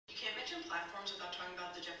reaction platforms without talking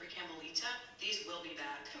about the Jeffrey Campbellita. These will be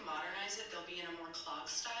back. To modernize it, they'll be in a more clog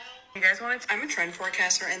style. You guys want to? I'm a trend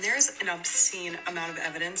forecaster, and there's an obscene amount of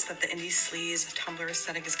evidence that the indie sleaze Tumblr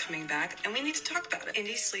aesthetic is coming back, and we need to talk about it.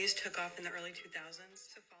 Indie sleaze took off in the early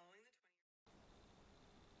 2000s, so following the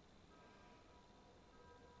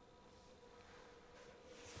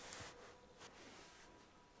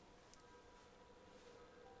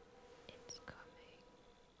It's coming.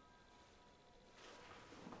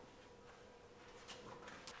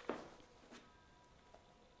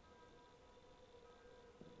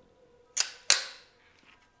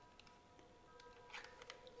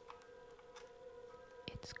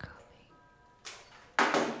 It's coming.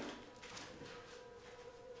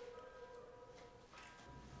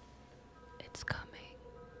 It's coming.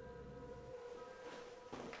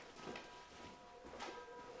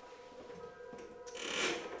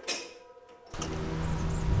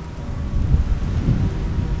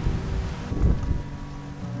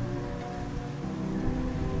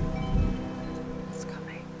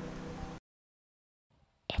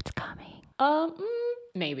 It's coming.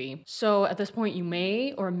 Maybe. So at this point, you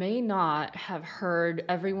may or may not have heard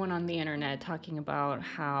everyone on the internet talking about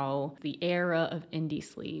how the era of indie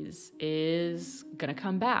sleaze is gonna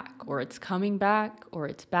come back, or it's coming back, or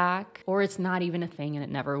it's back, or it's not even a thing and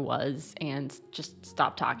it never was, and just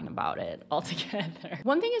stop talking about it altogether.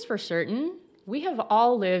 One thing is for certain, we have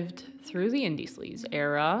all lived through the indie sleaze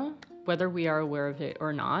era, whether we are aware of it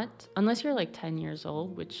or not, unless you're like 10 years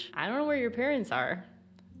old, which I don't know where your parents are,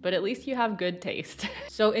 but at least you have good taste.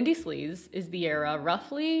 So indie sleaze is the era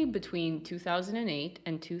roughly between 2008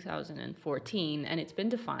 and 2014, and it's been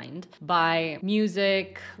defined by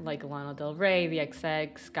music like Lana Del Rey, the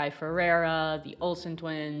XX, Sky Ferreira, the Olsen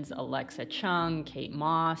twins, Alexa Chung, Kate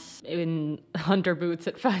Moss, in Hunter Boots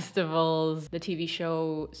at festivals, the TV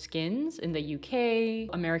show Skins in the UK,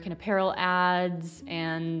 American Apparel ads,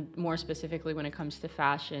 and more specifically when it comes to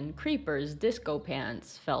fashion, creepers, disco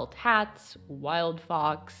pants, felt hats, wild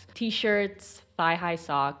fox, t-shirts, thigh-high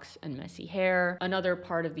socks, and messy hair. Another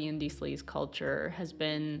part of the indie sleaze culture has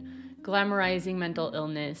been glamorizing mental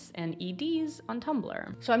illness and EDs on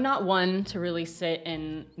Tumblr. So I'm not one to really sit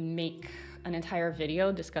and make an entire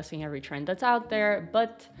video discussing every trend that's out there,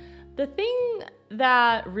 but the thing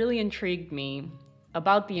that really intrigued me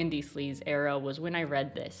about the indie sleaze era was when I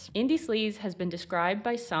read this. Indie sleaze has been described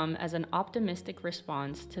by some as an optimistic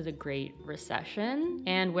response to the Great Recession.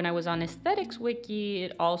 And when I was on Aesthetics Wiki,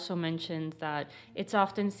 it also mentions that it's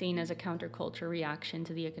often seen as a counterculture reaction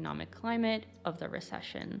to the economic climate of the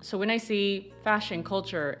recession. So when I see fashion,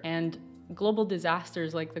 culture, and global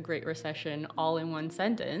disasters like the Great Recession all in one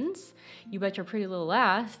sentence, you bet your pretty little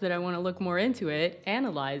ass that I want to look more into it,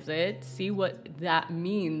 analyze it, see what that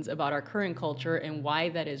means about our current culture and why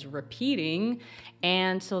that is repeating.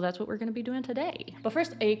 And so that's what we're going to be doing today. But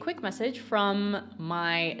first, a quick message from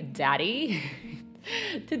my daddy.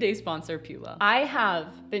 Today's sponsor, Pila. I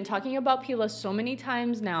have been talking about Pila so many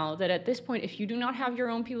times now that at this point, if you do not have your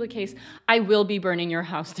own Pila case, I will be burning your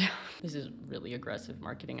house down. This is really aggressive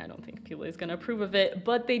marketing. I don't think Pila is gonna approve of it,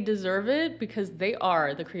 but they deserve it because they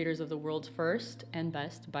are the creators of the world's first and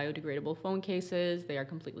best biodegradable phone cases. They are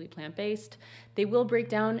completely plant-based. They will break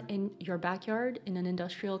down in your backyard in an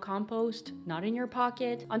industrial compost, not in your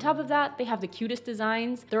pocket. On top of that, they have the cutest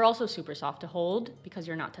designs. They're also super soft to hold because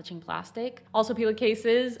you're not touching plastic. Also, Pila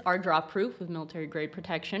cases are drop-proof with military-grade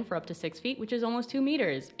protection for up to 6 feet, which is almost 2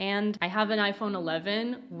 meters. And I have an iPhone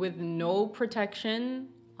 11 with no protection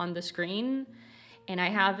on the screen, and I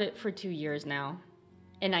have it for 2 years now.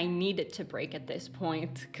 And I need it to break at this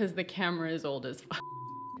point because the camera is old as fuck.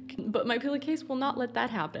 But my Pila case will not let that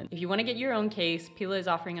happen. If you want to get your own case, Pila is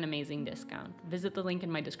offering an amazing discount. Visit the link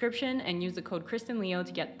in my description and use the code KristenLeo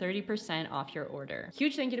to get 30% off your order.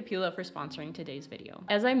 Huge thank you to Pila for sponsoring today's video.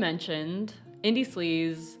 As I mentioned, indie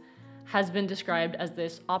sleaze has been described as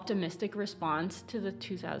this optimistic response to the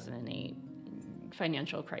 2008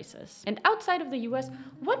 financial crisis. And outside of the US,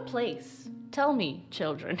 what place? Tell me,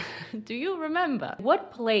 children, do you remember?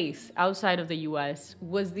 What place outside of the US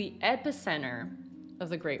was the epicenter of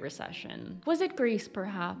the Great Recession? Was it Greece,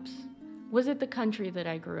 perhaps? Was it the country that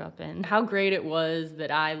I grew up in? How great it was that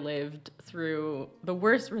I lived through the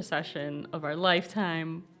worst recession of our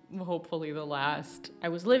lifetime, hopefully the last. I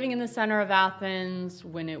was living in the center of Athens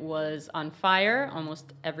when it was on fire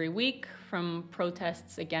almost every week from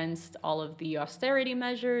protests against all of the austerity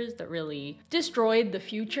measures that really destroyed the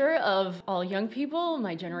future of all young people,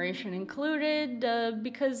 my generation included,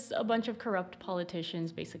 because a bunch of corrupt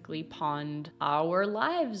politicians basically pawned our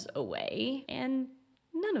lives away, and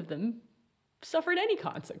none of them suffered any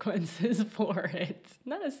consequences for it.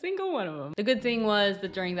 Not a single one of them. The good thing was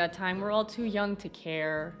that during that time, we're all too young to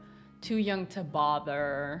care, too young to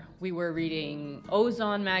bother. We were reading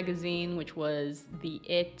Ozone magazine, which was the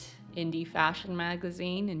indie fashion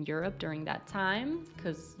magazine in Europe during that time,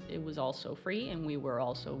 because it was also free and we were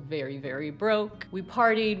also very, very broke. We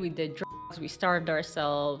partied, we did drugs, we starved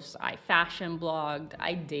ourselves. I fashion blogged,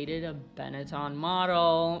 I dated a Benetton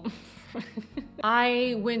model.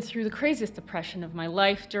 I went through the craziest depression of my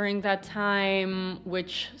life during that time,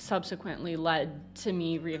 which subsequently led to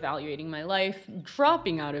me reevaluating my life,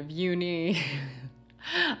 dropping out of uni.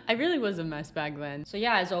 I really was a mess back then. So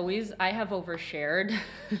yeah, as always, I have overshared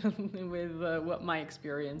with what my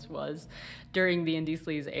experience was during the indie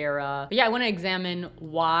sleaze era. But yeah, I want to examine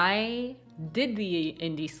why did the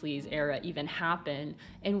indie sleaze era even happen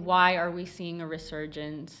and why are we seeing a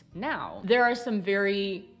resurgence now? There are some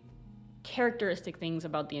very characteristic things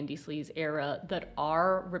about the indie sleaze era that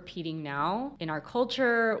are repeating now in our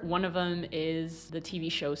culture. One of them is the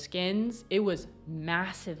TV show Skins. It was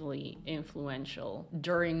massively influential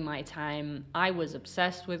during my time. I was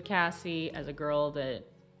obsessed with Cassie as a girl that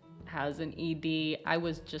has an ED. I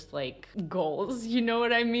was just like, goals, you know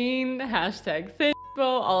what I mean? Hashtag thin.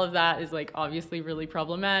 All of that is like obviously really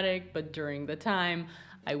problematic, but during the time,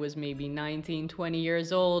 I was maybe 19, 20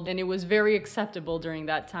 years old, and it was very acceptable during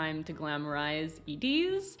that time to glamorize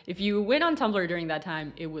EDs. If you went on Tumblr during that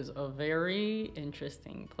time, it was a very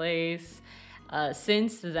interesting place.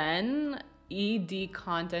 Since then, ED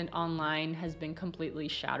content online has been completely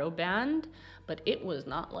shadow banned, but it was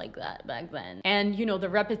not like that back then. And you know, the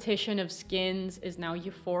repetition of Skins is now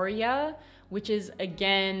Euphoria, which is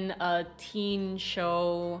again a teen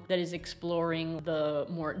show that is exploring the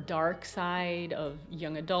more dark side of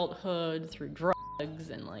young adulthood through drugs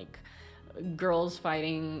and like girls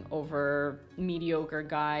fighting over mediocre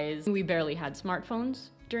guys. We barely had smartphones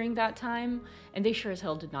during that time, and they sure as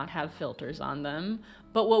hell did not have filters on them.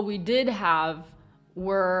 But what we did have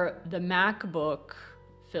were the MacBook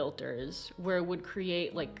filters, where it would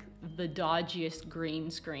create like the dodgiest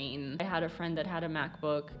green screen. I had a friend that had a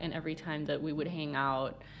MacBook, and every time that we would hang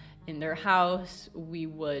out in their house, we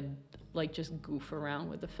would like just goof around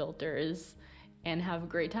with the filters and have a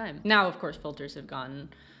great time. Now, of course, filters have gone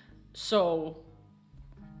so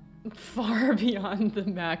far beyond the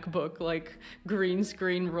MacBook, like green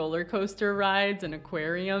screen roller coaster rides and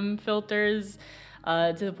aquarium filters,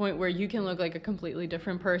 to the point where you can look like a completely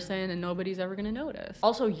different person and nobody's ever gonna notice.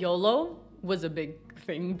 Also, YOLO was a big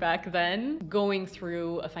thing back then. Going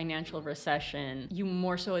through a financial recession, you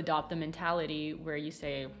more so adopt the mentality where you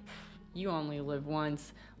say, you only live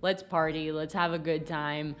once, let's party, let's have a good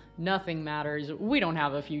time, nothing matters, we don't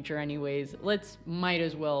have a future anyways, might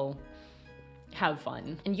as well have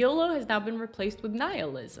fun. And YOLO has now been replaced with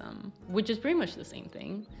nihilism, which is pretty much the same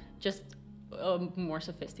thing, just a more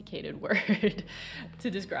sophisticated word to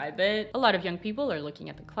describe it. A lot of young people are looking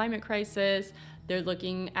at the climate crisis. They're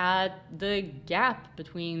looking at the gap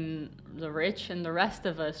between the rich and the rest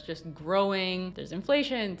of us just growing. There's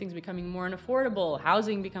inflation, things becoming more unaffordable,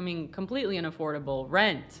 housing becoming completely unaffordable,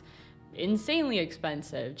 rent insanely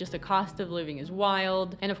expensive, just the cost of living is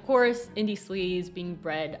wild. And of course, indie sleaze being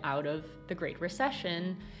bred out of the Great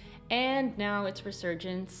Recession, and now its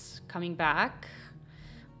resurgence coming back.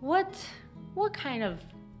 What kind of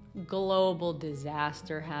global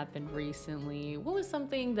disaster happened recently? What was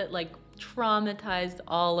something that like traumatized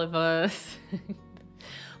all of us?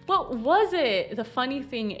 What was it? The funny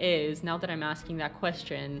thing is, now that I'm asking that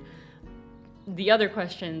question, the other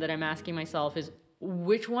question that I'm asking myself is,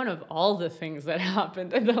 which one of all the things that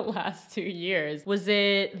happened in the last 2 years? Was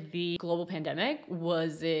it the global pandemic?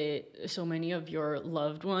 Was it so many of your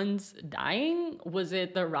loved ones dying? Was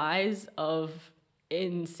it the rise of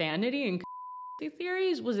insanity and conspiracy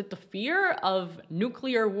theories? Was it the fear of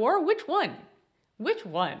nuclear war? Which one? Which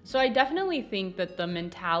one? So I definitely think that the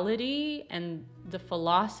mentality and the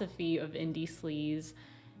philosophy of indie sleaze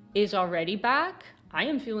is already back. I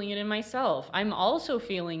am feeling it in myself. I'm also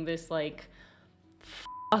feeling this like,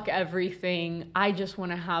 fuck everything, I just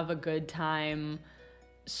want to have a good time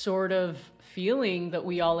sort of feeling that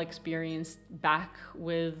we all experienced back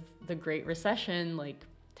with the Great Recession like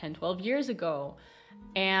 10, 12 years ago.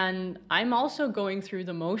 And I'm also going through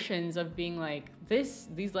the motions of being like,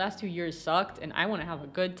 these last 2 years sucked and I want to have a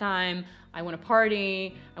good time. I want to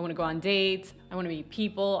party. I want to go on dates. I want to meet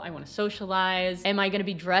people. I want to socialize. Am I going to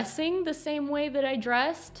be dressing the same way that I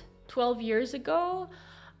dressed 12 years ago?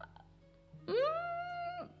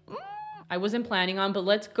 I wasn't planning on, but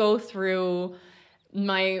let's go through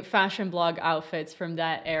my fashion blog outfits from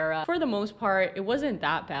that era. For the most part, it wasn't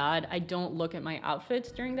that bad. I don't look at my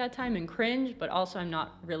outfits during that time and cringe, but also I'm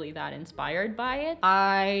not really that inspired by it.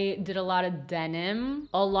 I did a lot of denim,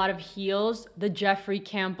 a lot of heels, the Jeffrey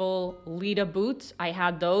Campbell Lita boots. I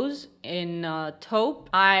had those in taupe.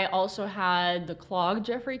 I also had the clog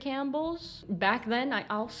Jeffrey Campbells. Back then, I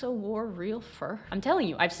also wore real fur. I'm telling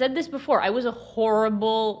you, I've said this before, I was a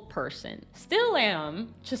horrible person. Still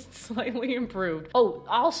am, just slightly improved. Oh,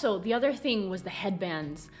 also, the other thing was the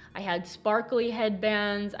headbands. I had sparkly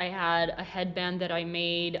headbands. I had a headband that I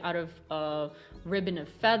made out of a ribbon of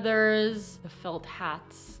feathers, the felt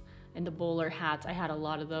hats, and the bowler hats. I had a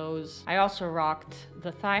lot of those. I also rocked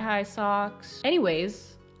the thigh-high socks.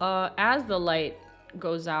 Anyways, as the light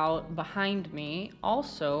goes out behind me,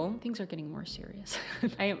 also, things are getting more serious.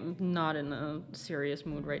 I am not in a serious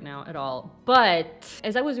mood right now at all. But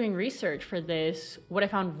as I was doing research for this, what I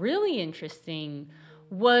found really interesting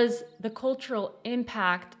was the cultural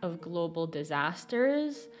impact of global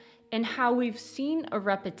disasters and how we've seen a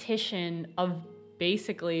repetition of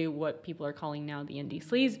basically what people are calling now the indie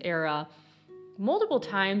sleaze era multiple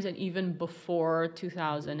times, and even before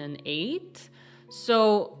 2008.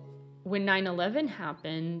 So when 9/11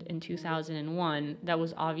 happened in 2001, that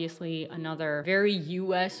was obviously another very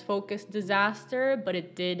US focused disaster, but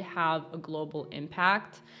it did have a global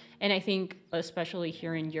impact. And I think especially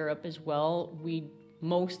here in Europe as well,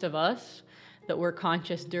 most of us that were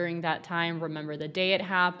conscious during that time remember the day it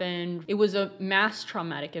happened. It was a mass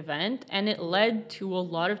traumatic event, and it led to a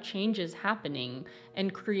lot of changes happening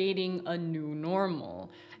and creating a new normal.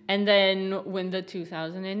 And then when the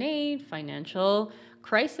 2008 financial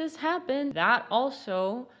crisis happened, that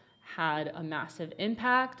also had a massive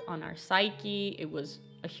impact on our psyche. It was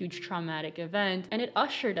a huge traumatic event, and it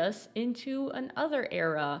ushered us into another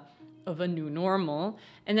era of a new normal.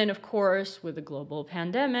 And then of course, with the global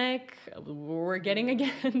pandemic, we're getting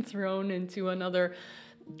again thrown into another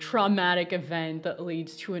traumatic event that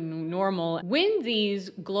leads to a new normal. When these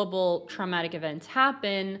global traumatic events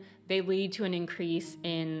happen, they lead to an increase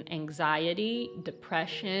in anxiety,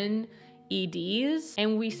 depression, EDs,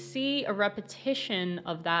 and we see a repetition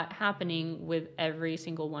of that happening with every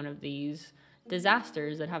single one of these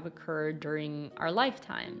disasters that have occurred during our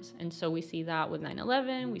lifetimes. And so we see that with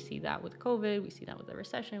 9/11, we see that with COVID, we see that with the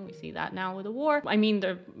recession, we see that now with the war. I mean,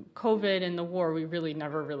 the COVID and the war, we really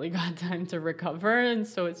never really got time to recover, and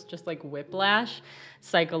so it's just like whiplash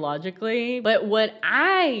psychologically. But what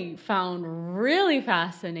I found really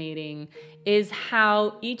fascinating is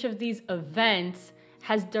how each of these events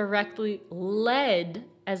has directly led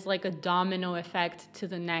as like a domino effect to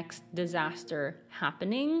the next disaster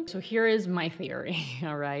happening. So here is my theory,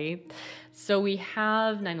 all right? So we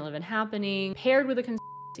have 9/11 happening. Paired with the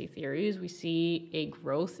conspiracy theories, we see a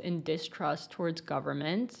growth in distrust towards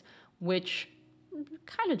government, which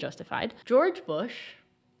kind of justified. George Bush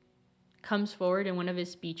comes forward in one of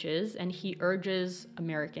his speeches and he urges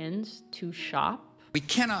Americans to shop. We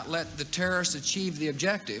cannot let the terrorists achieve the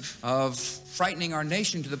objective of frightening our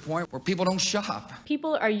nation to the point where people don't shop.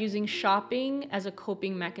 People are using shopping as a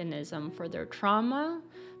coping mechanism for their trauma.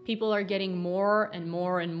 People are getting more and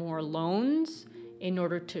more and more loans in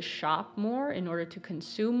order to shop more, in order to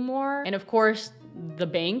consume more. And of course, the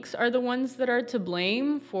banks are the ones that are to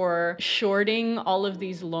blame for shorting all of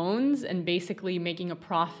these loans and basically making a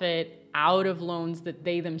profit out of loans that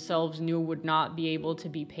they themselves knew would not be able to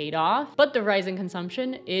be paid off. But the rise in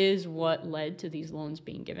consumption is what led to these loans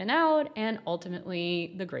being given out and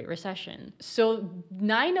ultimately the Great Recession. So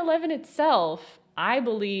 9/11 itself, I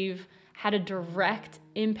believe, had a direct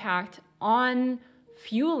impact on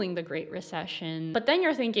fueling the Great Recession. But then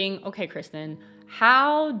you're thinking, okay, Kristen,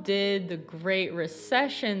 how did the Great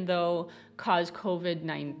Recession, though, cause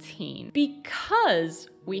COVID-19? Because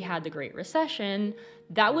we had the Great Recession,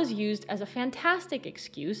 that was used as a fantastic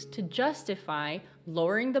excuse to justify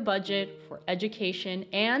lowering the budget for education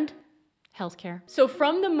and healthcare. So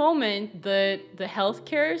from the moment that the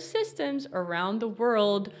healthcare systems around the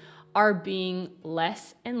world are being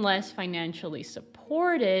less and less financially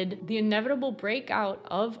supported, the inevitable breakout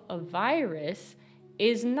of a virus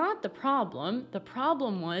is not the problem. The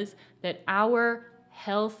problem was that our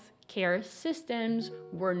healthcare systems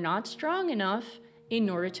were not strong enough in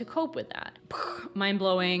order to cope with that. Mind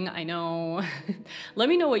blowing, I know. Let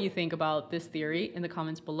me know what you think about this theory in the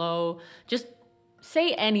comments below. Just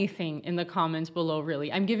say anything in the comments below, really.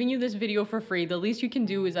 I'm giving you this video for free. The least you can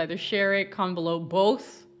do is either share it, comment below,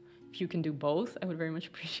 both. If you can do both, I would very much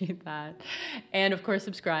appreciate that. And of course,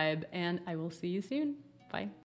 subscribe, and I will see you soon. Bye.